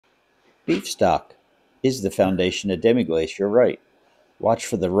Beef stock is the foundation of demi glace. You're right. Watch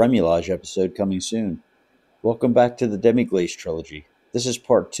for the remoulade episode coming soon. Welcome back to the demi glace trilogy. This is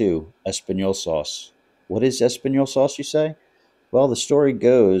part two, Espagnole sauce. What is Espagnole sauce, you say? Well, the story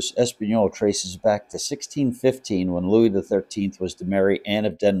goes Espagnole traces back to 1615 when Louis XIII was to marry Anne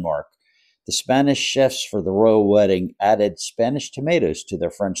of Denmark. The Spanish chefs for the royal wedding added Spanish tomatoes to their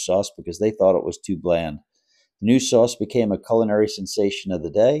French sauce because they thought it was too bland. The new sauce became a culinary sensation of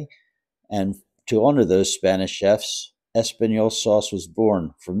the day, and to honor those Spanish chefs, Espagnole sauce was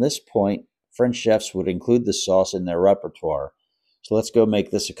born. From this point, French chefs would include the sauce in their repertoire. So let's go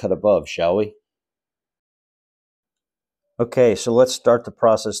make this a cut above, shall we? Okay, so let's start the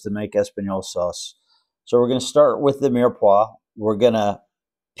process to make Espagnole sauce. So we're going to start with the mirepoix. We're going to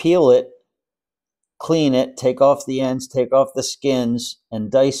peel it, clean it, take off the ends, take off the skins,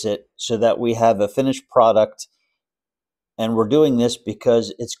 and dice it so that we have a finished product. And we're doing this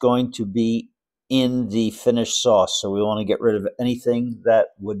because it's going to be in the finished sauce. So we want to get rid of anything that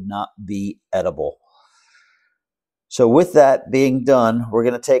would not be edible. So with that being done, we're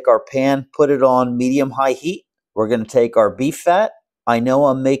going to take our pan, put it on medium-high heat. We're going to take our beef fat. I know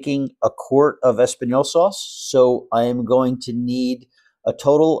I'm making a quart of Espagnole sauce, so I am going to need a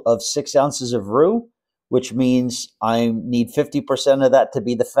total of 6 ounces of roux, which means I need 50% of that to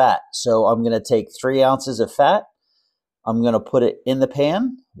be the fat. So I'm going to take 3 ounces of fat. I'm going to put it in the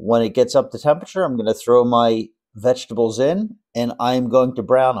pan. When it gets up to temperature, I'm going to throw my vegetables in, and I'm going to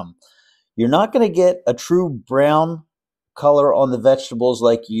brown them. You're not going to get a true brown color on the vegetables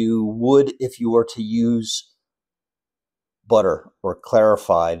like you would if you were to use butter or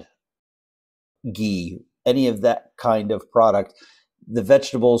clarified ghee, any of that kind of product. The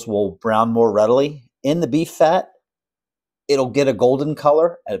vegetables will brown more readily. In the beef fat, it'll get a golden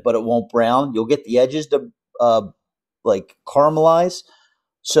color, but it won't brown. You'll get the edges to like caramelize.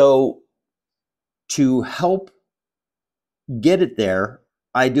 So to help get it there,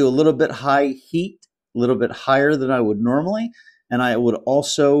 I do a little bit high heat, a little bit higher than I would normally, and I would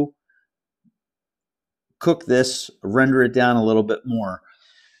also cook this, render it down a little bit more.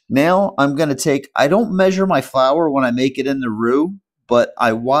 Now I'm going to take, I don't measure my flour when I make it in the roux, but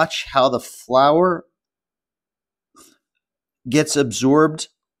I watch how the flour gets absorbed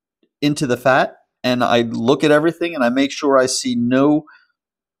into the fat, and I look at everything and I make sure I see no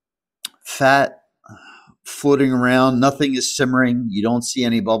fat floating around, nothing is simmering, you don't see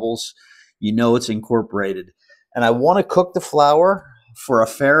any bubbles, you know it's incorporated. And I want to cook the flour for a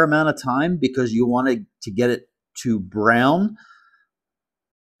fair amount of time because you want to get it to brown.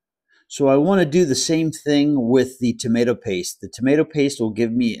 So I want to do the same thing with the tomato paste. The tomato paste will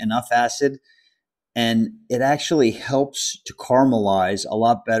give me enough acid, and it actually helps to caramelize a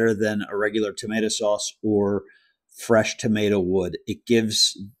lot better than a regular tomato sauce or fresh tomato would. It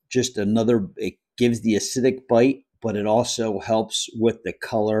gives just it gives the acidic bite, but it also helps with the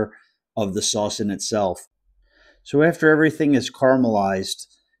color of the sauce in itself. So after everything is caramelized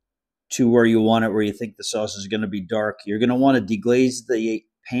to where you want it, where you think the sauce is going to be dark, you're going to want to deglaze the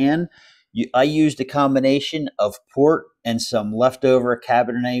pan. I used a combination of port and some leftover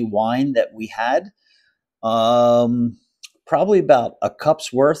Cabernet wine that we had. Probably about a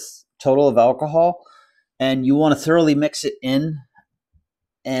cup's worth total of alcohol. And you want to thoroughly mix it in.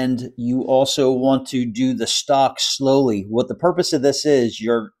 And you also want to do the stock slowly. What the purpose of this is,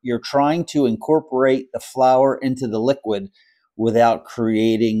 you're trying to incorporate the flour into the liquid without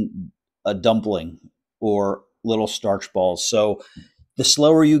creating a dumpling or little starch balls. So the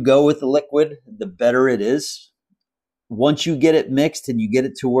slower you go with the liquid, the better it is. Once you get it mixed and you get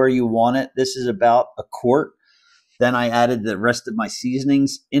it to where you want it, this is about a quart. Then I added the rest of my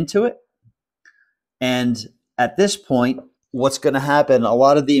seasonings into it. And at this point, what's going to happen, a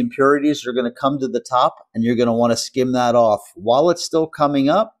lot of the impurities are going to come to the top, and you're going to want to skim that off. While it's still coming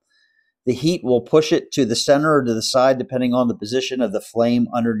up, the heat will push it to the center or to the side, depending on the position of the flame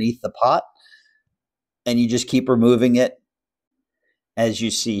underneath the pot. And you just keep removing it as you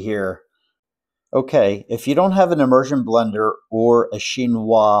see here. Okay, if you don't have an immersion blender or a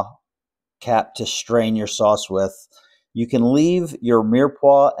chinois cap to strain your sauce with, you can leave your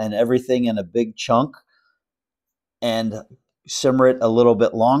mirepoix and everything in a big chunk and simmer it a little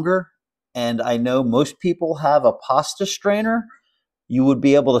bit longer. And I know most people have a pasta strainer. You would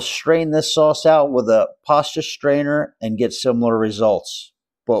be able to strain this sauce out with a pasta strainer and get similar results.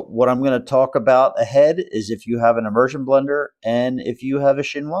 But what I'm going to talk about ahead is if you have an immersion blender and if you have a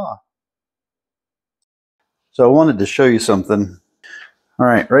chinois. So I wanted to show you something. All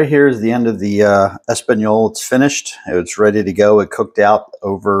right here is the end of the Espagnole. It's finished. It's ready to go. It cooked out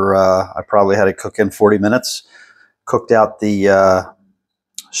over, I probably had it cook in 40 minutes. Cooked out the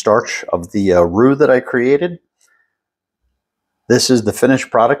starch of the roux that I created. This is the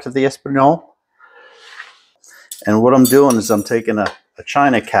finished product of the Espagnole. And what I'm doing is I'm taking a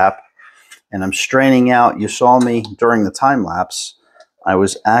china cap and I'm straining out. You saw me during the time lapse. I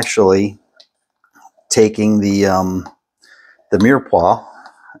was actually taking the mirepoix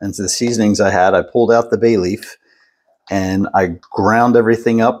and the seasonings I had. I pulled out the bay leaf and I ground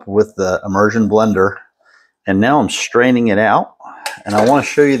everything up with the immersion blender. And now I'm straining it out. And I want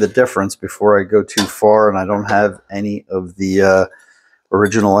to show you the difference before I go too far and I don't have any of the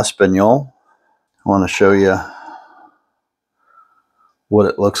original Espagnole. I want to show you what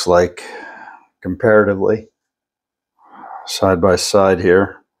it looks like comparatively, side by side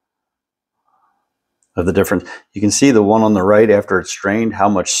here, of the difference. You can see the one on the right after it's strained, how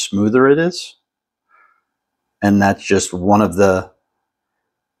much smoother it is. And that's just one of the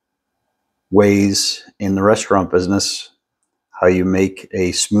ways in the restaurant business how you make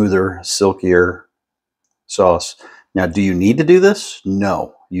a smoother, silkier sauce. Now, do you need to do this?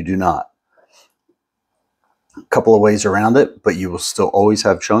 No, you do not. A couple of ways around it, but you will still always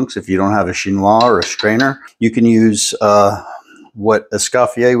have chunks. If you don't have a chinois or a strainer, you can use what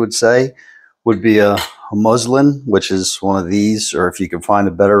Escoffier would say would be a muslin, which is one of these, or if you can find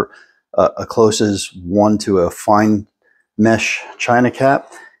a better, a closest one to a fine mesh china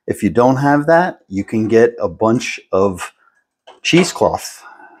cap. If you don't have that, you can get a bunch of cheesecloth,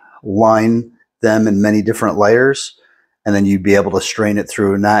 line them in many different layers, and then you'd be able to strain it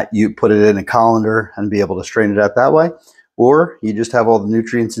through, and that you put it in a colander and be able to strain it out that way. Or you just have all the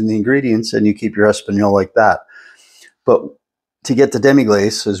nutrients in the ingredients and you keep your Espagnole like that. But to get to demi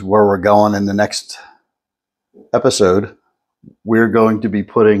glace is where we're going in the next episode. We're going to be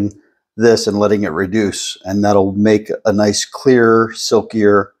putting this and letting it reduce, and that'll make a nice, clearer,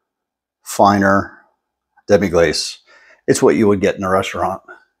 silkier, finer demi glace. It's what you would get in a restaurant.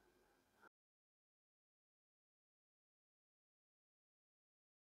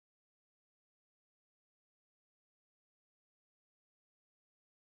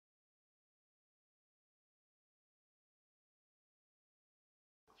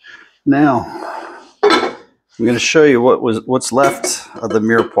 Now, I'm going to show you what's left of the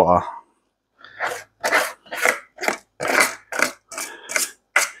mirepoix.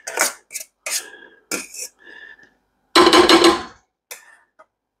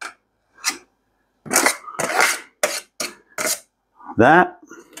 That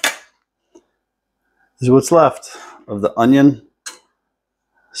is what's left of the onion,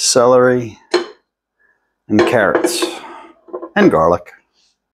 celery, and carrots, and garlic.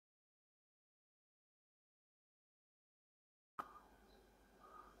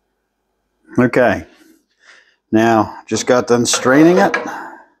 Okay, now just got done straining it.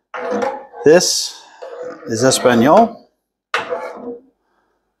 This is Espagnole.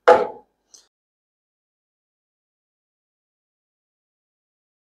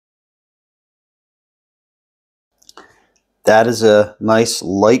 That is a nice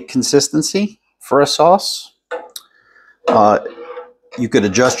light consistency for a sauce. You could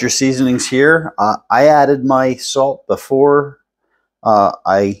adjust your seasonings here. I added my salt before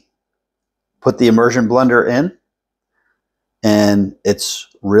I put the immersion blender in, and it's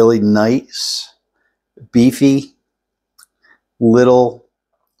really nice, beefy, little,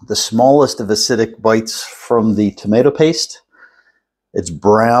 the smallest of acidic bites from the tomato paste. It's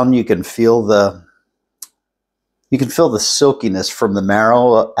brown. You can feel the silkiness from the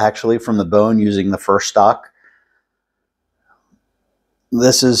marrow, actually from the bone, using the first stock.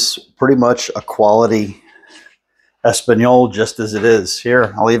 This is pretty much a quality Espagnole just as it is.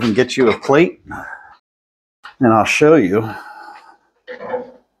 Here, I'll even get you a plate and I'll show you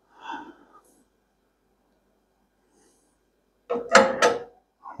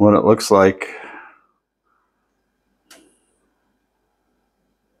what it looks like.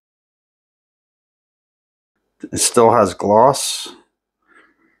 It still has gloss.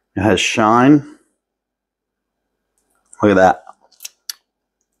 It has shine. Look at that.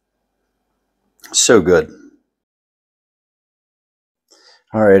 So good.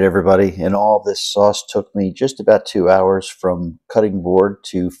 All right, everybody. And all this sauce took me just about 2 hours from cutting board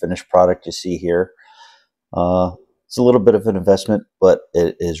to finished product you see here. It's a little bit of an investment, but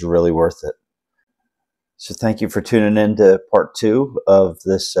it is really worth it. So thank you for tuning in to part 2 of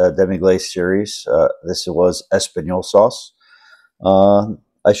this demi glace series. This was Espagnole sauce.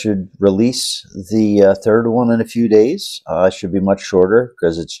 I should release the third one in a few days. It should be much shorter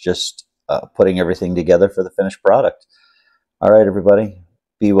because it's just putting everything together for the finished product. All right, everybody.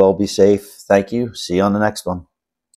 Be well, be safe. Thank you. See you on the next one.